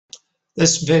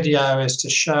This video is to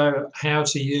show how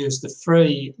to use the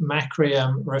free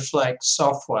Macrium Reflect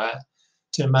software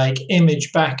to make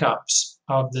image backups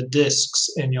of the disks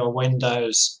in your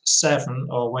Windows 7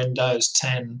 or Windows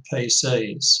 10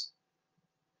 PCs.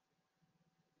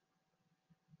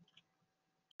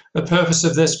 The purpose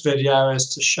of this video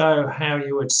is to show how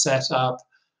you would set up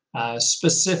a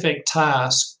specific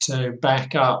task to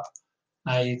back up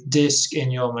a disk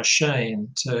in your machine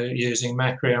using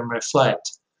Macrium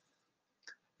Reflect.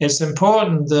 It's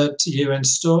important that you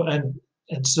install and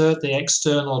insert the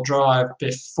external drive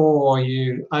before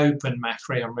you open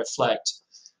Macrium Reflect.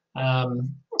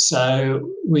 So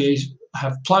we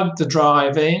have plugged the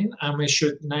drive in, and we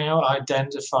should now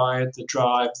identify the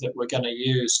drive that we're going to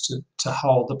use to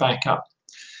hold the backup.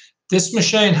 This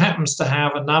machine happens to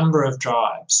have a number of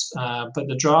drives, but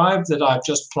the drive that I've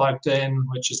just plugged in,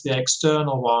 which is the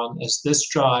external one, is this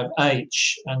drive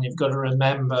H, and you've got to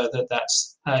remember that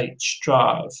that's H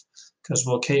drive, because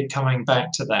we'll keep coming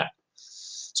back to that.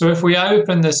 So if we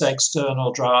open this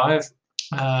external drive,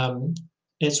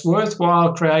 it's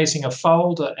worthwhile creating a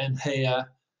folder in here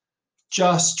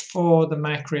just for the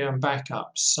Macrium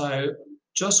backups. So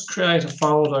just create a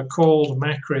folder called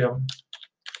Macrium,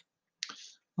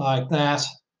 like that,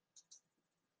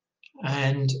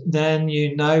 and then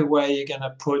you know where you're going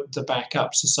to put the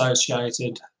backups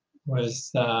associated with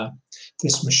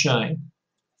this machine.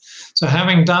 So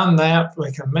having done that,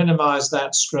 we can minimize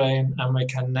that screen, and we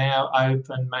can now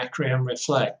open Macrium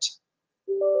Reflect.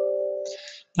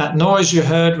 That noise you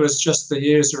heard was just the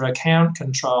user account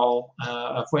control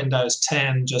of Windows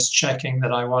 10 just checking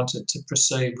that I wanted to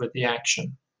proceed with the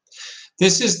action.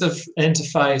 This is the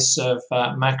interface of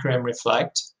Macrium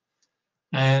Reflect,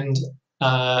 and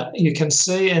you can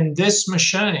see in this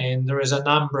machine there is a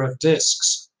number of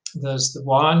disks. There's the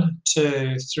 1,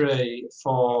 2, 3,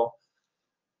 4,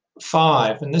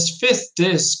 5, and this fifth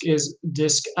disk is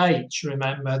disk H.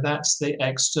 Remember, that's the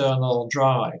external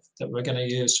drive that we're going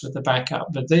to use for the backup,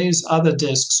 but these other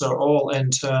disks are all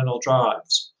internal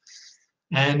drives.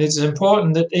 And it's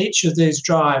important that each of these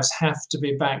drives have to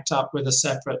be backed up with a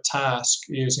separate task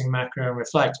using Macrium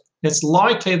Reflect. It's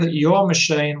likely that your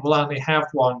machine will only have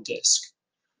one disk,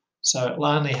 so it will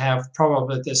only have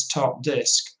probably this top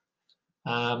disk.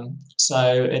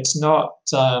 So it's not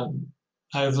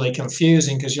overly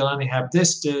confusing, because you'll only have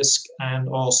this disk and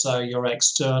also your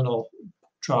external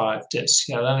drive disk.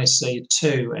 You'll only see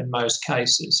 2 in most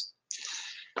cases.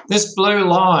 This blue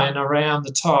line around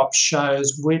the top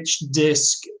shows which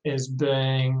disk is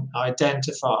being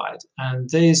identified, and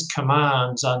these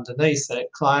commands underneath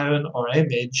it, clone or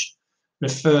image,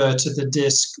 refer to the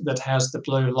disk that has the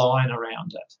blue line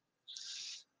around it.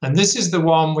 And this is the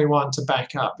one we want to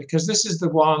back up, because this is the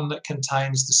one that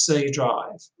contains the C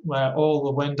drive, where all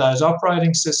the Windows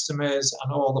operating system is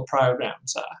and all the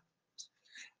programs are.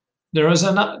 There is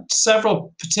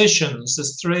several partitions.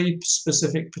 There's 3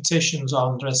 specific partitions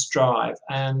on this drive,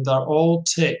 and they're all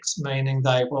ticked, meaning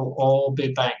they will all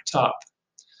be backed up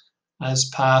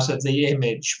as part of the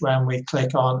image when we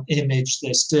click on Image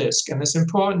this disk. And it's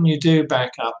important you do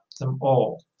back up them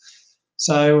all.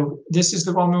 So this is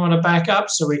the one we want to back up,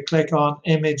 so we click on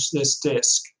Image this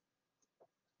disk.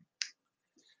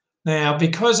 Now,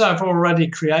 because I've already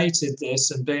created this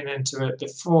and been into it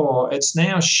before, it's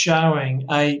now showing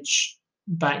H\Macrium.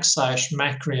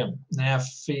 Now,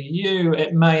 for you,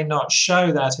 it may not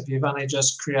show that if you've only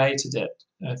just created it.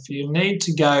 If you need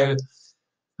to go,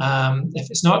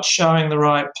 if it's not showing the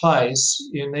right place,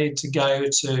 you need to go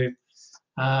to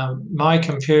My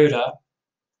Computer,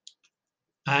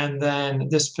 and then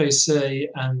this PC,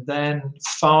 and then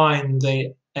find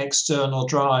the external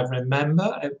drive.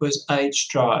 Remember, it was H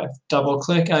drive. Double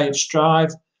click H drive.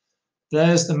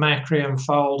 There's the Macrium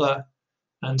folder,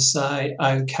 and say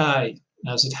OK.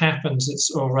 As it happens, it's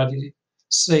already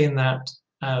seen that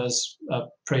as a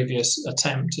previous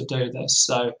attempt to do this,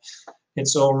 so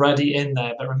it's already in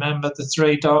there. But remember the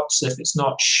 3 dots if it's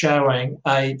not showing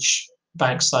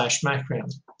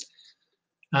H\Macrium.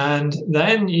 And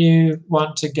then you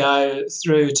want to go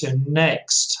through to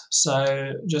Next.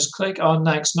 So just click on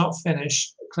Next, not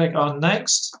Finish. Click on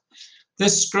Next.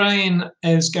 This screen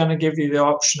is going to give you the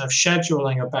option of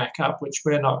scheduling a backup, which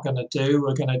we're not going to do.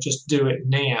 We're going to just do it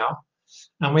now.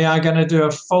 And we are going to do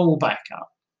a full backup.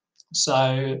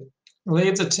 So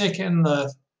leave the tick in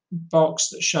the box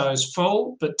that shows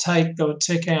full, but take the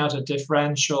tick out of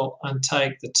differential and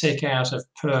take the tick out of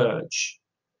purge.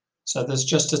 So there's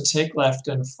just a tick left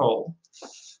in full.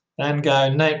 Then go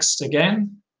Next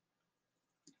again.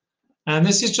 And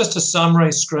this is just a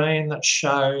summary screen that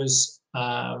shows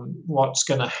what's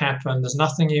going to happen. There's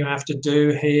nothing you have to do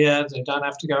here. You don't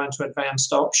have to go into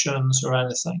advanced options or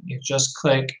anything. You just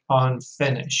click on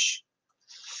finish.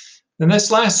 And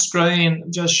this last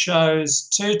screen just shows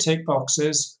 2 tick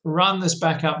boxes. Run this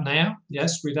backup now.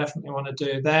 Yes, we definitely want to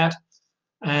do that.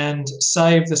 And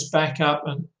save this backup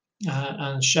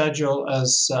and schedule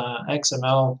as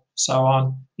XML, so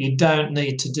on. You don't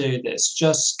need to do this.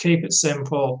 Just keep it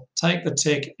simple. Take the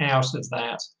tick out of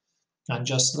that and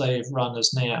just leave run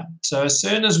as now. So as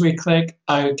soon as we click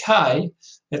OK,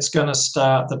 it's going to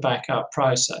start the backup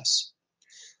process.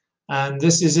 And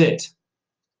this is it.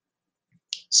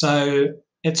 So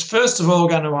it's first of all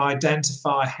going to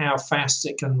identify how fast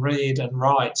it can read and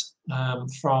write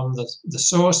from the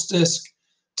source disk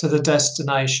to the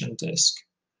destination disk.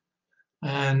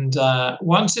 And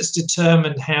once it's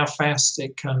determined how fast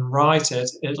it can write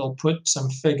it, it'll put some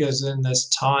figures in this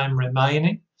time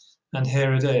remaining. And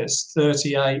here it is,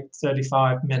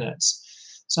 35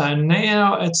 minutes. So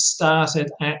now it's started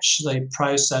actually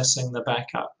processing the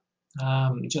backup.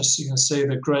 Just so you can see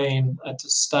the green at the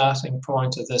starting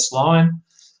point of this line,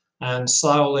 and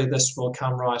slowly this will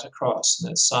come right across, and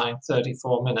it's saying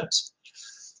 34 minutes.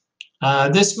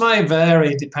 This may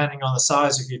vary depending on the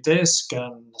size of your disk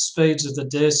and the speeds of the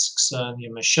disks and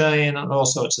your machine and all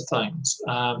sorts of things.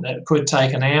 It could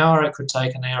take an hour, it could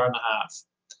take an hour and a half.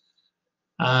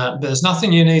 But there's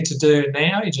nothing you need to do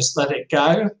now, you just let it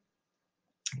go.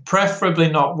 Preferably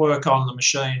not work on the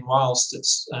machine whilst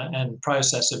it's in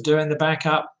process of doing the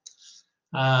backup.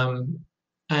 And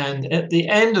at the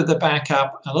end of the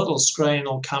backup, a little screen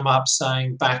will come up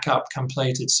saying backup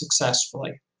completed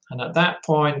successfully. And at that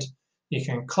point, you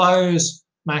can close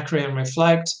Macrium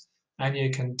Reflect and you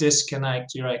can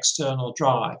disconnect your external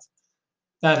drive.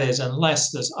 That is,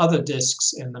 unless there's other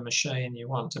disks in the machine you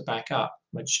want to back up,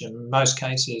 which in most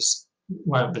cases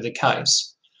won't be the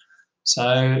case.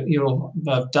 So you'll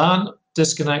have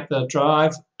disconnect the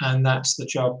drive, and that's the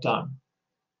job done.